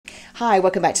Hi,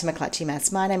 welcome back to McClutchy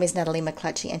Maths. My name is Natalie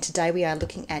McClutchy and today we are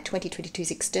looking at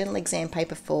 2022's external exam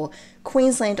paper for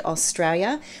Queensland,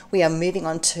 Australia. We are moving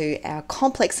on to our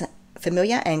complex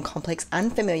familiar and complex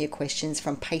unfamiliar questions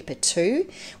from paper 2,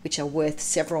 which are worth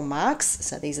several marks.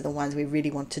 So these are the ones we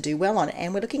really want to do well on.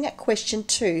 And we're looking at question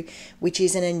 2, which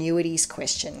is an annuities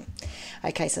question.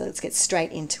 Okay, so let's get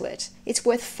straight into it. It's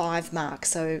worth 5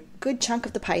 marks, so good chunk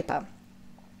of the paper.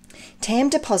 TAM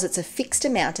deposits a fixed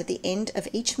amount at the end of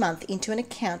each month into an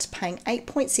account paying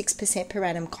 8.6% per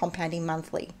annum compounding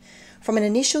monthly. From an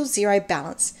initial zero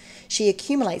balance, she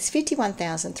accumulates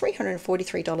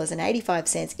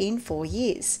 $51,343.85 in 4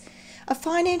 years. A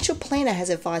financial planner has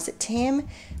advised that TAM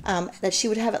that she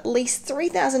would have at least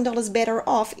 $3,000 better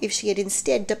off if she had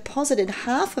instead deposited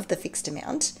half of the fixed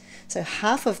amount, so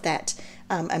half of that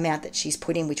amount that she's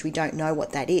put in, which we don't know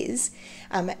what that is,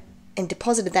 and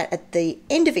deposited that at the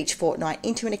end of each fortnight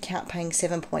into an account paying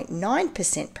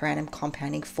 7.9% per annum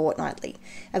compounding fortnightly.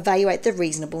 Evaluate the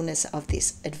reasonableness of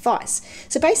this advice.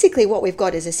 So basically what we've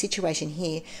got is a situation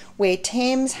here where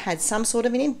Tam's had some sort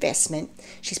of an investment.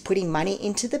 She's putting money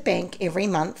into the bank every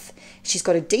month. She's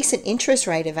got a decent interest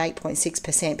rate of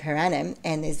 8.6% per annum,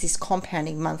 and there's this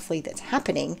compounding monthly that's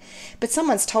happening. But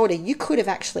someone's told her you could have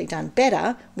actually done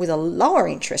better with a lower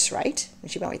interest rate,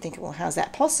 which you might be thinking, well, how's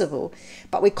that possible?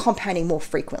 But we're compounding more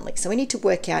frequently. So we need to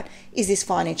work out, is this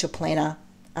financial planner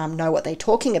know what they're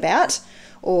talking about,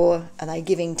 or are they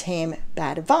giving Tam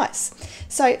bad advice?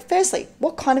 So firstly,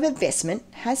 what kind of investment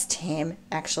has Tam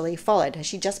actually followed? Has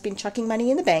she just been chucking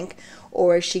money in the bank,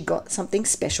 or has she got something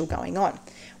special going on?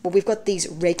 Well, we've got these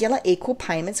regular equal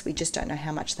payments. We just don't know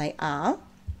how much they are.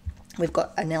 We've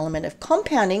got an element of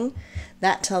compounding.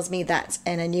 That tells me that's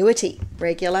an annuity.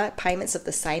 Regular payments of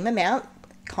the same amount.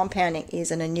 Compounding is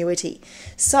an annuity.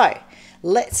 So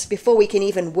let's, before we can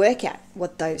even work out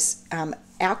what those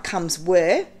outcomes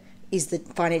were, is the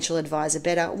financial advisor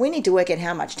better, we need to work out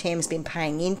how much Tam's been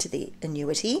paying into the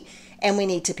annuity, and we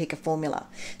need to pick a formula.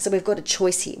 So we've got a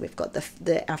choice here. We've got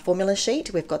our formula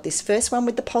sheet. We've got this first one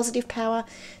with the positive power,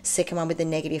 second one with the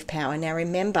negative power. Now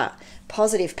remember,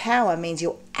 positive power means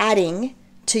you're adding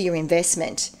to your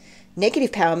investment.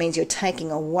 Negative power means you're taking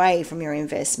away from your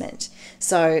investment.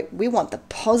 So we want the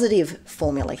positive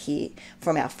formula here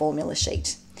from our formula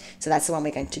sheet. So that's the one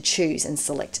we're going to choose and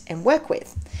select and work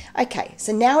with. Okay,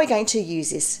 so now we're going to use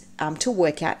this to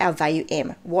work out our value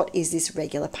M. What is this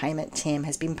regular payment Tam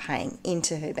has been paying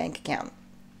into her bank account?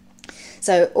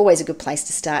 So always a good place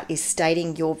to start is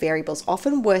stating your variables,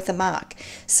 often worth a mark.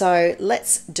 So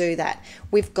let's do that.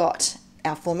 We've got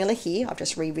our formula here. I've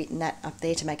just rewritten that up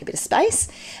there to make a bit of space.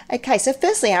 Okay, so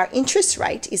firstly, our interest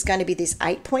rate is going to be this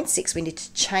 8.6. We need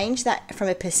to change that from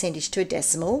a percentage to a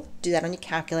decimal. Do that on your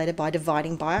calculator by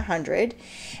dividing by 100.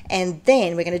 And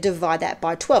then we're going to divide that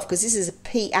by 12 because this is a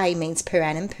PA, means per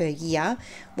annum, per year.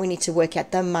 We need to work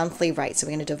out the monthly rate. So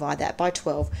we're going to divide that by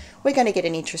 12. We're going to get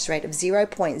an interest rate of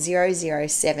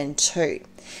 0.0072.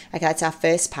 Okay, that's our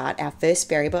first part, our first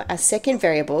variable. Our second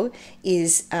variable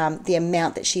is the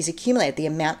amount that she's accumulated, the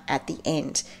amount at the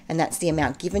end, and that's the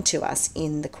amount given to us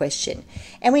in the question.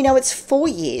 And we know it's 4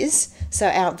 years, so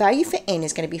our value for N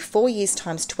is going to be 4 years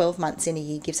times 12 months in a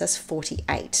year gives us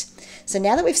 48. So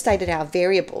now that we've stated our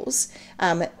variables,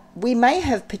 we may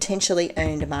have potentially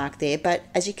earned a mark there, but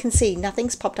as you can see,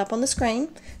 nothing's popped up on the screen.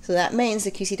 So that means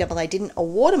the QCAA didn't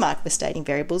award a mark for stating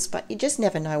variables, but you just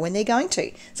never know when they're going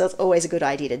to. So it's always a good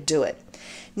idea to do it.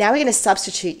 Now we're going to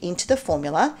substitute into the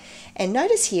formula. And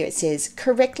notice here it says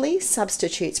correctly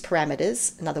substitutes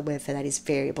parameters, another word for that is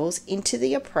variables, into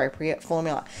the appropriate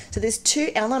formula. So there's two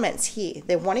elements here.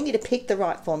 They're wanting you to pick the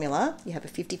right formula. You have a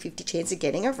 50-50 chance of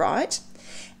getting it right.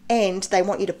 And they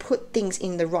want you to put things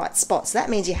in the right spot. So that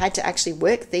means you had to actually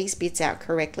work these bits out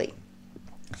correctly.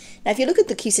 Now, if you look at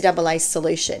the QCAA's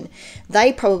solution,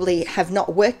 they probably have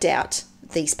not worked out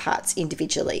these parts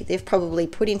individually. They've probably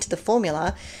put into the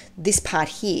formula this part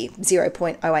here,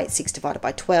 0.086 divided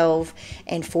by 12,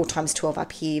 and 4 times 12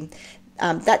 up here.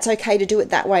 That's okay to do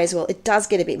it that way as well. It does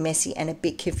get a bit messy and a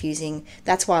bit confusing.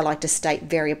 That's why I like to state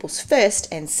variables first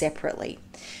and separately.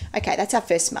 Okay, that's our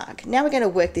first mark. Now we're going to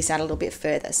work this out a little bit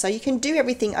further. So you can do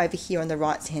everything over here on the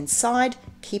right hand side,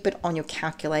 keep it on your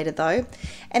calculator though,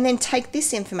 and then take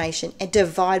this information and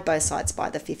divide both sides by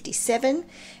the 57,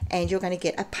 and you're going to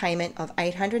get a payment of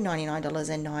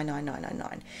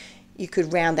 $899.99999. You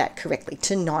could round that correctly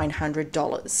to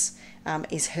 $900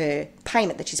 is her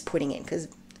payment that she's putting in, because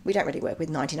we don't really work with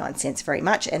 99 cents very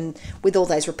much, and with all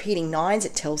those repeating nines,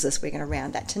 it tells us we're going to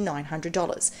round that to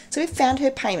 $900. So we've found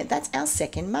her payment. That's our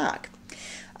second mark.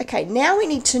 Okay, now we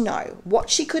need to know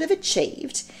what she could have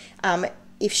achieved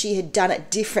if she had done it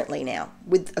differently now,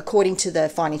 according to the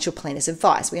financial planner's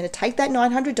advice. We're going to take that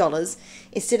 $900,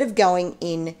 instead of going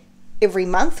in every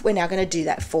month, we're now going to do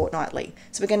that fortnightly.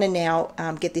 So we're going to now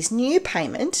get this new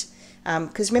payment,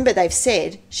 because remember they've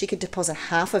said she could deposit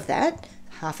half of that.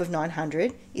 Half of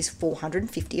 900 is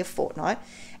 450 a fortnight.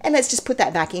 And let's just put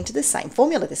that back into the same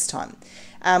formula this time.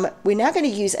 We're now going to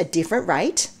use a different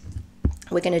rate.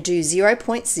 We're going to do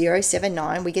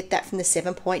 0.079. We get that from the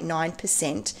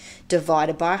 7.9%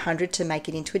 divided by 100 to make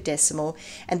it into a decimal.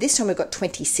 And this time we've got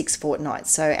 26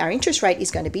 fortnights. So our interest rate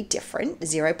is going to be different,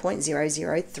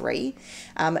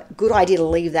 0.003. Good idea to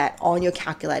leave that on your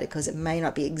calculator because it may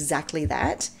not be exactly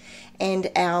that.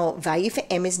 And our value for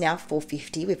M is now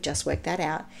 450. We've just worked that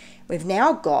out. We've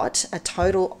now got a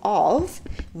total of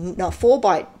 4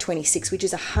 by 26, which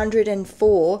is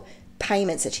 104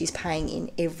 payments that she's paying in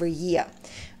every year.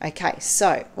 Okay,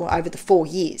 so, or over the 4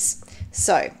 years.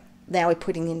 So now we're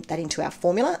putting that into our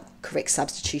formula, correct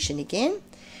substitution again,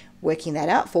 working that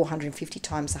out. 450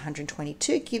 times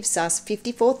 122 gives us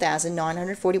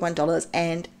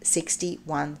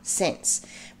 $54,941.61.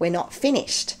 We're not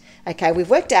finished. Okay, we've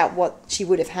worked out what she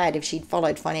would have had if she'd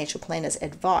followed financial planner's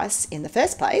advice in the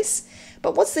first place,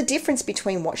 but what's the difference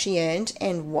between what she earned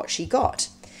and what she got?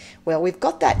 Well, we've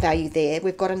got that value there.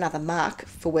 We've got another mark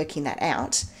for working that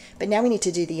out, but now we need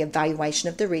to do the evaluation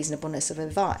of the reasonableness of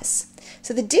advice.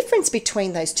 So the difference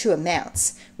between those two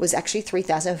amounts was actually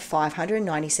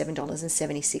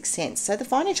 $3,597.76. So the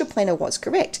financial planner was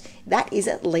correct. That is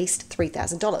at least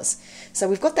 $3,000. So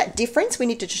we've got that difference. We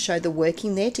need to show the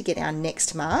working there to get our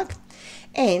next mark.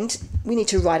 And we need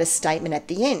to write a statement at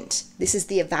the end. This is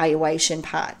the evaluation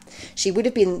part. She would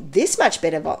have been this much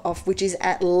better off, which is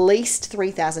at least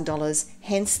 $3,000.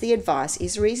 Hence, the advice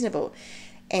is reasonable.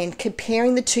 And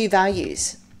comparing the two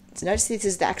values. So notice this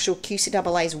is the actual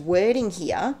QCAA's wording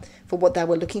here for what they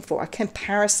were looking for, a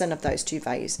comparison of those two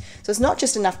values. So it's not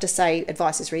just enough to say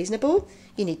advice is reasonable.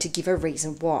 You need to give a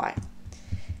reason why.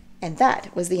 And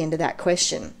that was the end of that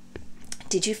question.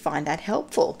 Did you find that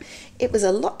helpful? It was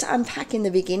a lot to unpack in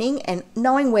the beginning, and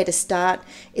knowing where to start,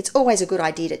 it's always a good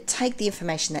idea to take the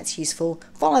information that's useful,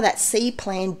 follow that see,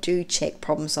 plan, do, check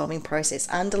problem solving process,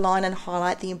 underline and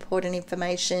highlight the important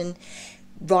information,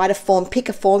 write a form, pick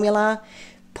a formula,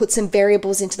 put some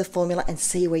variables into the formula and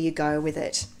see where you go with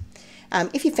it.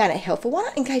 If you found it helpful, why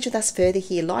not engage with us further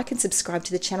here? Like and subscribe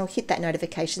to the channel, hit that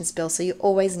notifications bell so you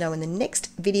always know when the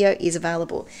next video is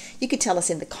available. You could tell us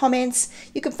in the comments,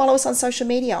 you can follow us on social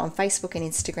media on Facebook and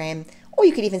Instagram, or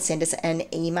you could even send us an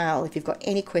email if you've got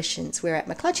any questions. We're at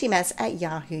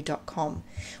mcclutchymaths@yahoo.com.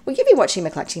 Well, you've been watching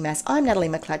McClutchy Maths. I'm Natalie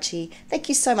McClutchy. Thank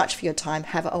you so much for your time.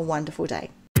 Have a wonderful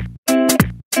day.